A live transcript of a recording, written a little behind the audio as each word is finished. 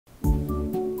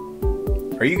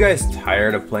Are you guys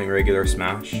tired of playing regular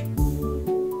Smash?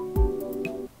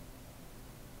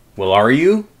 Well, are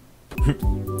you?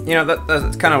 You know,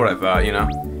 that's kind of what I thought, you know?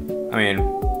 I mean,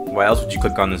 why else would you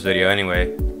click on this video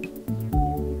anyway?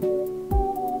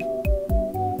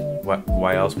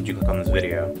 Why else would you click on this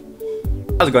video?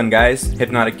 How's it going, guys?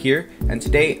 Hypnotic here, and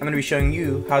today I'm going to be showing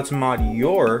you how to mod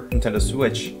your Nintendo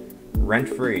Switch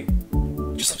rent-free.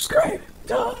 Just subscribe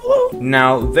down below.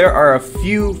 Now, there are a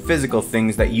few physical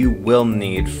things that you will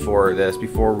need for this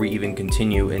before we even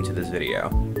continue into this video.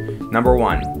 Number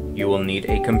one, you will need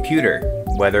a computer.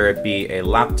 Whether it be a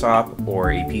laptop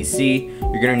or a PC,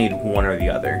 you're going to need one or the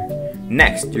other.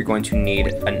 Next, you're going to need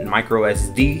a micro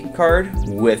SD card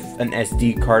with an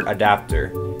SD card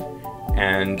adapter.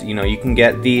 And, you know, you can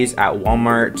get these at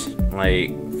Walmart, like,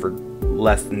 for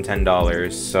less than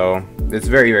 $10, so it's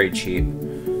very, very cheap.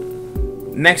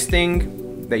 Next thing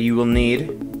that you will need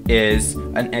is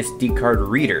an SD card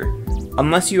reader.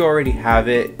 Unless you already have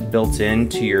it built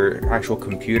into your actual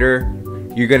computer,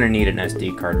 you're gonna need an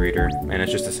SD card reader, and it's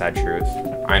just a sad truth.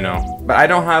 I know. But I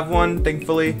don't have one,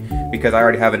 thankfully, because I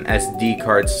already have an SD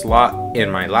card slot in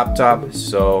my laptop,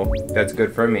 so that's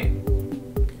good for me.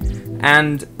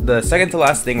 And the second to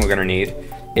last thing we're gonna need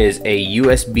is a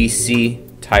USB-C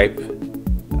type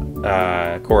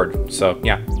cord. So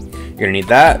yeah, you're gonna need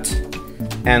that.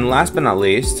 And last but not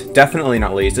least, definitely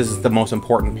not least, this is the most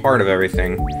important part of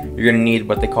everything. You're gonna need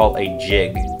what they call a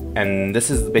jig. And this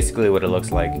is basically what it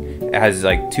looks like. It has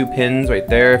like 2 pins right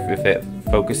there if it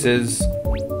focuses.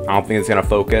 I don't think it's gonna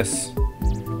focus,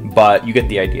 but you get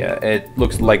the idea. It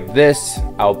looks like this.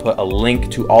 I'll put a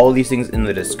link to all of these things in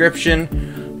the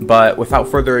description. But without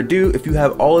further ado, if you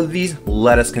have all of these,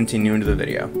 let us continue into the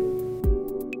video.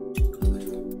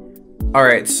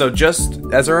 Alright, so just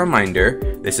as a reminder,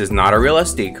 this is not a real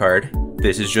SD card.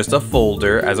 This is just a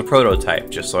folder as a prototype,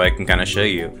 just so I can kind of show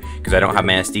you, because I don't have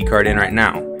my SD card in right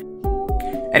now.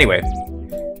 Anyway,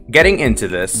 getting into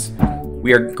this,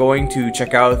 we are going to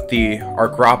check out the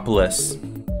Arcadia.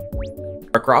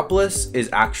 Arcadia is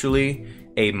actually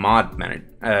a mod manager,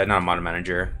 not a mod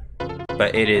manager,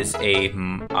 but it is a,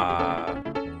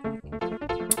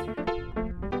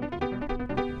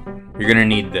 you're gonna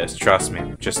need this, trust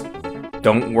me. Just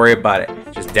don't worry about it.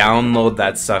 Just download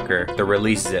that sucker, the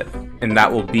release zip, and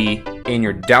that will be in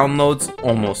your downloads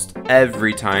almost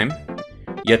every time.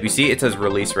 Yep, you see it says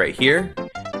release right here.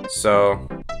 So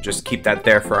just keep that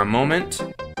there for a moment.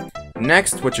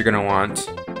 Next, what you're gonna want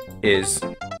is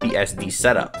the SD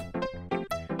setup,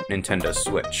 Nintendo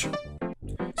Switch.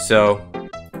 So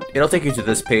it'll take you to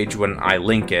this page when I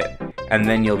link it, and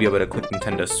then you'll be able to click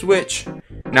Nintendo Switch.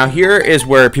 Now here is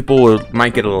where people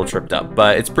might get a little tripped up,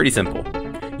 but it's pretty simple.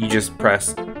 You just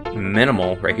press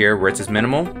minimal right here where it says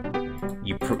minimal.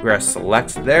 You press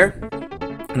select there,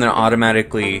 and then it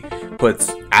automatically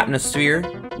puts atmosphere,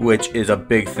 which is a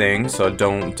big thing, so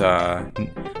don't,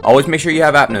 always make sure you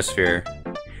have atmosphere.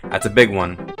 That's a big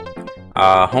one.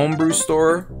 Homebrew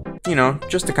store, you know,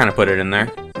 just to kind of put it in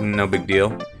there, no big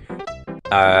deal.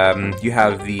 You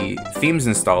have the themes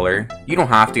installer. You don't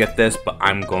have to get this, but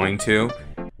I'm going to,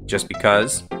 just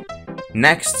because.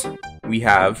 Next, we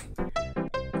have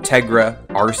Tegra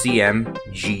Rcm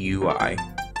Gui.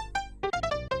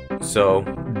 So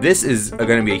this is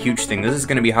going to be a huge thing. This is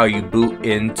going to be how you boot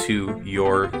into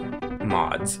your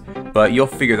mods, but you'll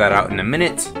figure that out in a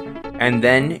minute. And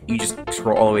then you just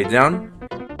scroll all the way down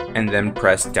and then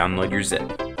press download your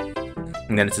zip,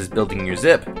 and then it says building your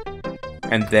zip,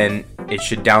 and then it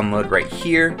should download right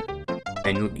here,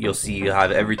 and you'll see you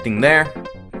have everything there.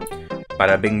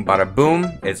 Bada bing bada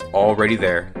boom, it's already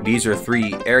there. These are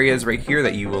 3 areas right here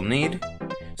that you will need,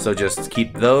 so just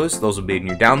keep those will be in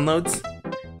your downloads.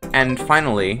 And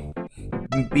finally,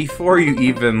 before you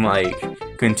even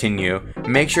like continue,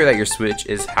 make sure that your Switch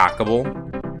is hackable,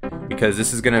 because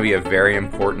this is going to be a very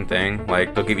important thing.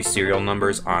 Like, they'll give you serial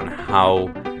numbers on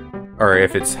how, or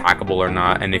if it's hackable or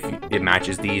not, and if it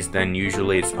matches these, then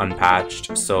usually it's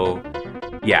unpatched. So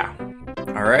yeah.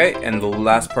 Alright, and the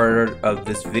last part of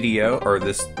this video, or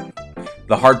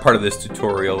the hard part of this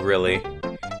tutorial really,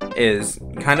 is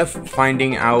kind of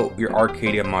finding out your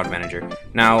Arcadia mod manager.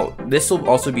 Now, this will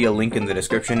also be a link in the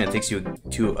description. It takes you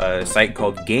to a site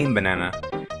called Game Banana,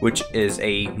 which is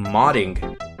a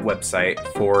modding website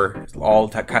for all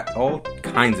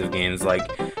kinds of games, like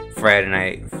Friday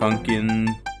Night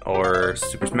Funkin' or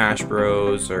Super Smash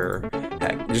Bros, or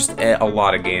heck, just a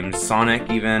lot of games,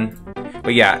 Sonic even.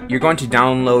 But yeah, you're going to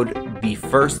download the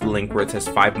first link where it says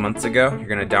 5 months ago. You're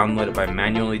going to download it by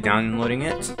manually downloading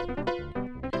it,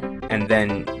 and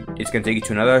then it's going to take you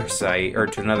to another site, or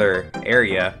to another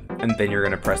area, and then you're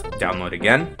going to press download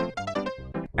again,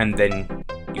 and then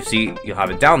you see you'll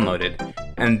have it downloaded,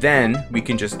 and then we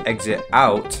can just exit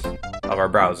out of our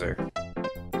browser.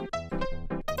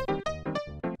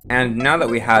 And now that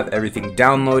we have everything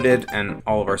downloaded and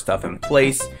all of our stuff in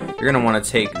place, you're gonna want to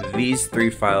take these 3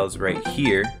 files right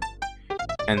here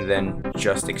and then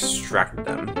just extract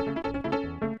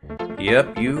them.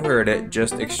 Yep, you heard it,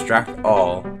 just extract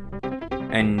all.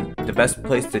 And the best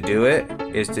place to do it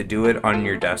is to do it on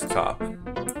your desktop.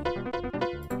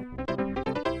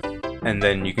 And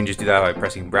then you can just do that by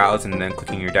pressing browse and then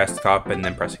clicking your desktop and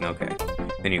then pressing OK.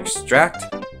 Then you extract,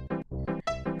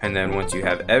 and then once you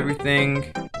have everything,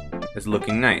 it's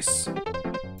looking nice.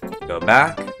 Go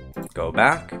back,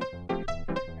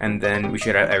 and then we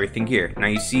should have everything here. Now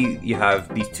you see you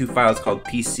have these 2 files called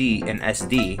PC and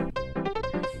SD,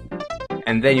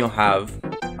 and then you'll have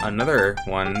another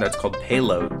one that's called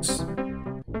payloads.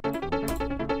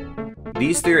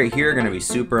 These 3 right here are going to be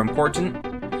super important.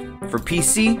 For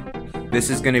PC, this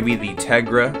is going to be the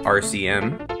Tegra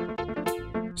Rcm.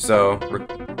 So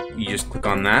you just click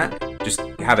on that, just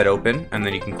have it open, and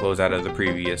then you can close out of the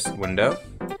previous window.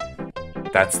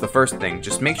 That's the first thing.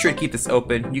 Just make sure to keep this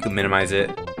open. You can minimize it.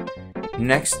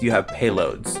 Next, you have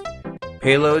payloads.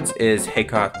 Payloads is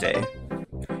Arcadia,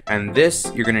 and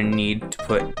this you're going to need to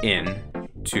put in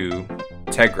to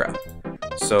Tegra.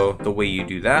 So the way you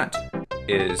do that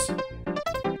is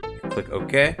you click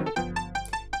OK,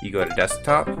 you go to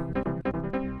desktop,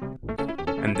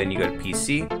 and then you go to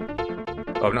PC.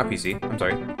 Oh, not PC, I'm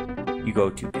sorry. You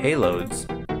go to payloads,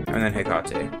 and then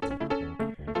Arcadia.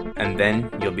 And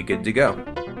then you'll be good to go.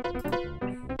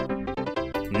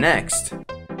 Next,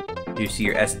 you see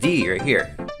your SD right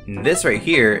here. And this right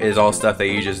here is all stuff that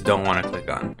you just don't want to click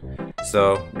on.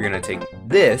 So you're gonna take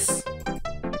this,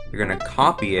 you're gonna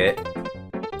copy it,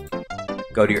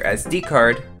 go to your SD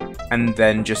card, and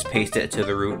then just paste it to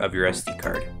the root of your SD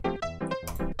card.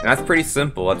 And that's pretty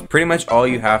simple. That's pretty much all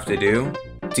you have to do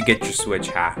to get your Switch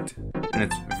hacked. And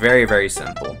it's very, very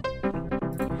simple.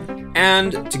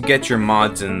 And to get your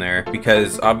mods in there,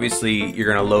 because obviously you're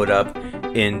gonna load up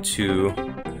into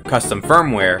custom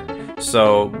firmware.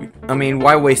 So, I mean,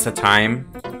 why waste the time?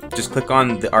 Just click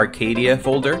on the Arcadia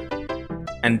folder,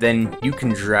 and then you can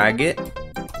drag it.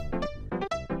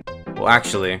 Well,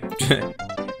 actually,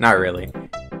 not really.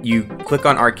 You click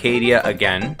on Arcadia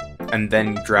again, and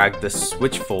then drag the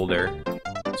Switch folder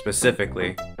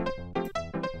specifically.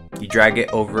 You drag it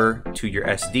over to your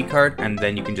SD card, and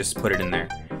then you can just put it in there.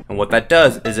 And what that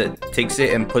does is it takes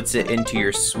it and puts it into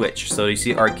your Switch. So you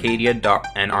see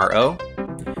arcadia.nro.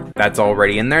 That's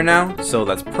already in there now, so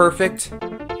that's perfect.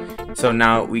 So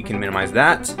now we can minimize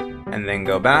that, and then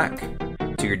go back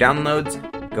to your downloads,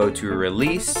 go to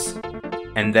release,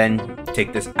 and then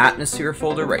take this atmosphere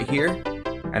folder right here,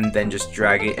 and then just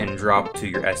drag it and drop to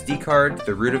your SD card,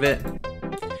 the root of it,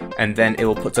 and then it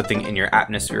will put something in your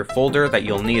atmosphere folder that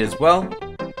you'll need as well,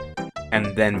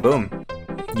 and then boom,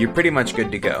 you're pretty much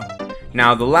good to go.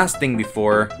 Now the last thing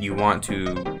before you want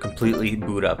to completely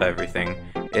boot up everything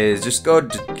is just go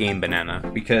to Game Banana,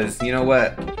 because you know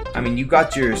what, I mean, you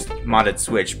got your modded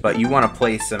Switch, but you want to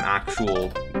play some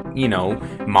actual, you know,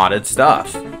 modded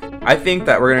stuff. I think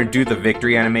that we're going to do the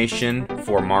victory animation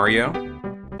for Mario.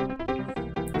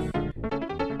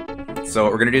 So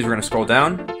what we're going to do is we're going to scroll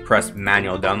down, press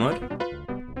manual download,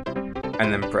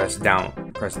 and then press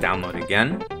download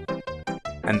again,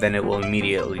 and then it will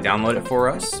immediately download it for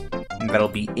us, and that'll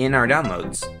be in our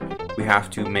downloads. We have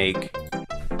to make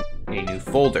a new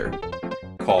folder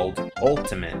called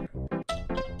Ultimate.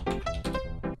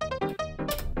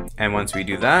 And once we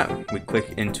do that, we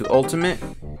click into Ultimate,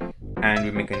 and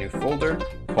we make a new folder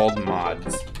called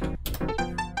Mods.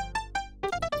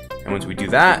 And once we do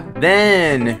that,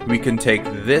 then we can take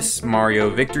this Mario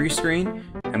victory screen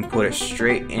and put it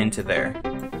straight into there.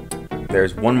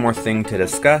 There's one more thing to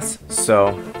discuss.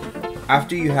 So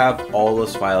after you have all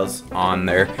those files on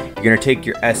there, you're gonna take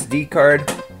your SD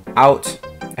card out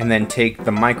and then take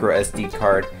the micro SD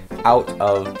card out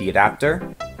of the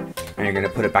adapter, and you're gonna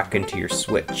put it back into your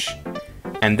Switch.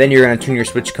 And then you're gonna turn your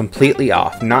Switch completely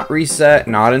off, not reset,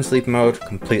 not in sleep mode,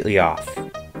 completely off.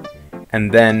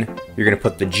 And then you're gonna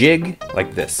put the jig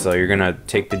like this. So you're gonna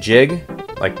take the jig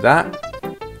like that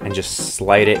and just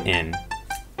slide it in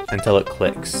until it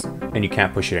clicks and you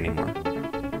can't push it anymore.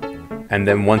 And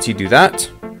then once you do that,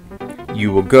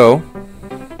 you will go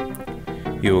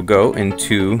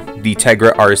into the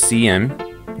Tegra Rcm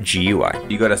Gui.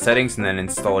 You go to settings and then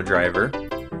install a driver,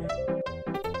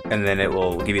 and then it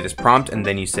will give you this prompt, and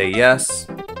then you say yes,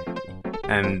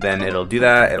 and then it'll do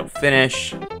that, it'll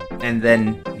finish, and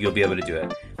then you'll be able to do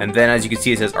it. And then as you can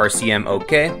see, it says RCM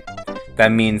OK.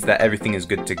 That means that everything is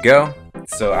good to go.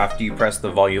 So after you press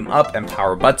the volume up and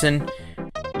power button,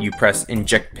 you press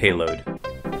inject payload.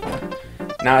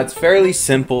 Now it's fairly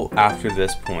simple after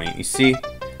this point. You see,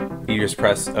 you just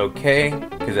press OK,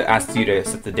 because it asks you to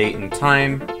set the date and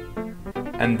time,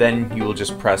 and then you will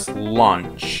just press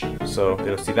launch. So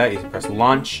you'll see that, you press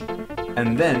launch,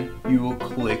 and then you will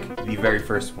click the very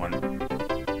first one.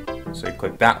 So you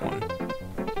click that one.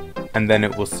 And then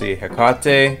it will say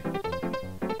Hecate.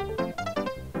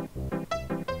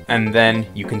 And then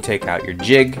you can take out your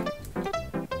jig,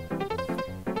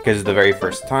 because it's the very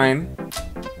first time.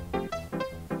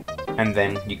 And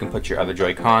then you can put your other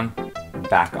Joy-Con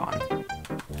back on.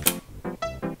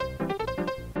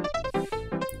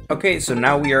 Okay, so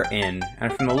now we are in,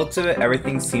 and from the looks of it,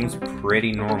 everything seems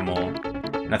pretty normal.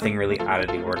 Nothing really out of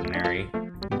the ordinary.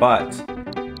 But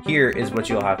here is what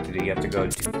you'll have to do. You have to go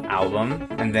to Album,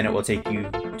 and then it will take you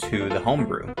to the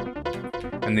Homebrew.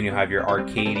 And then you have your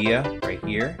Arcadia right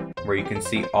here, where you can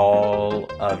see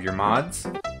all of your mods.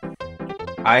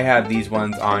 I have these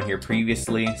ones on here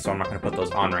previously, so I'm not going to put those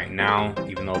on right now,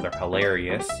 even though they're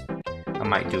hilarious. I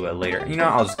might do it later. You know,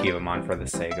 I'll just keep them on for the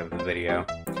sake of the video.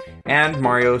 And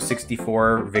Mario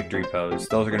 64 Victory Pose.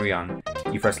 Those are going to be on.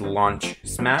 You press Launch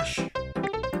Smash.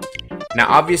 Now,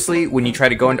 obviously, when you try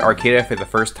to go into Arcadia for the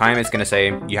first time, it's going to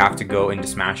say you have to go into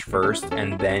Smash first,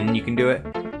 and then you can do it.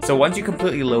 So once you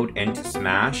completely load into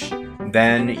Smash,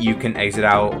 then you can exit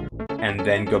out and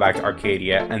then go back to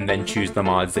Arcadia and then choose the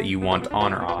mods that you want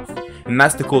on or off. And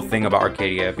that's the cool thing about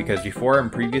Arcadia, because before in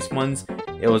previous ones,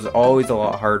 it was always a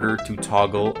lot harder to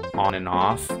toggle on and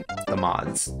off the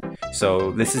mods.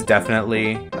 So this is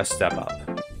definitely a step up.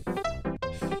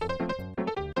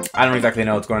 I don't exactly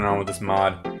know what's going on with this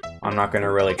mod. I'm not going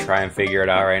to really try and figure it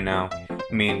out right now.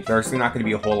 I mean, there's not going to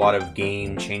be a whole lot of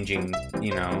game-changing,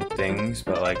 you know, things,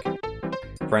 but like,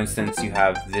 for instance, you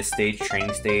have this stage,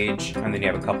 training stage, and then you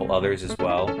have a couple others as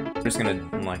well. I'm just gonna,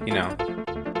 like, you know,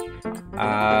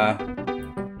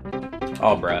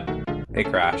 oh, bruh, it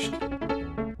crashed.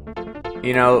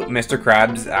 You know, Mr.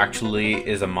 Krabs actually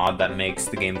is a mod that makes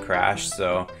the game crash,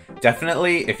 so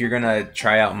definitely, if you're gonna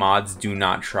try out mods, do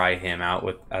not try him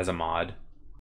out as a mod.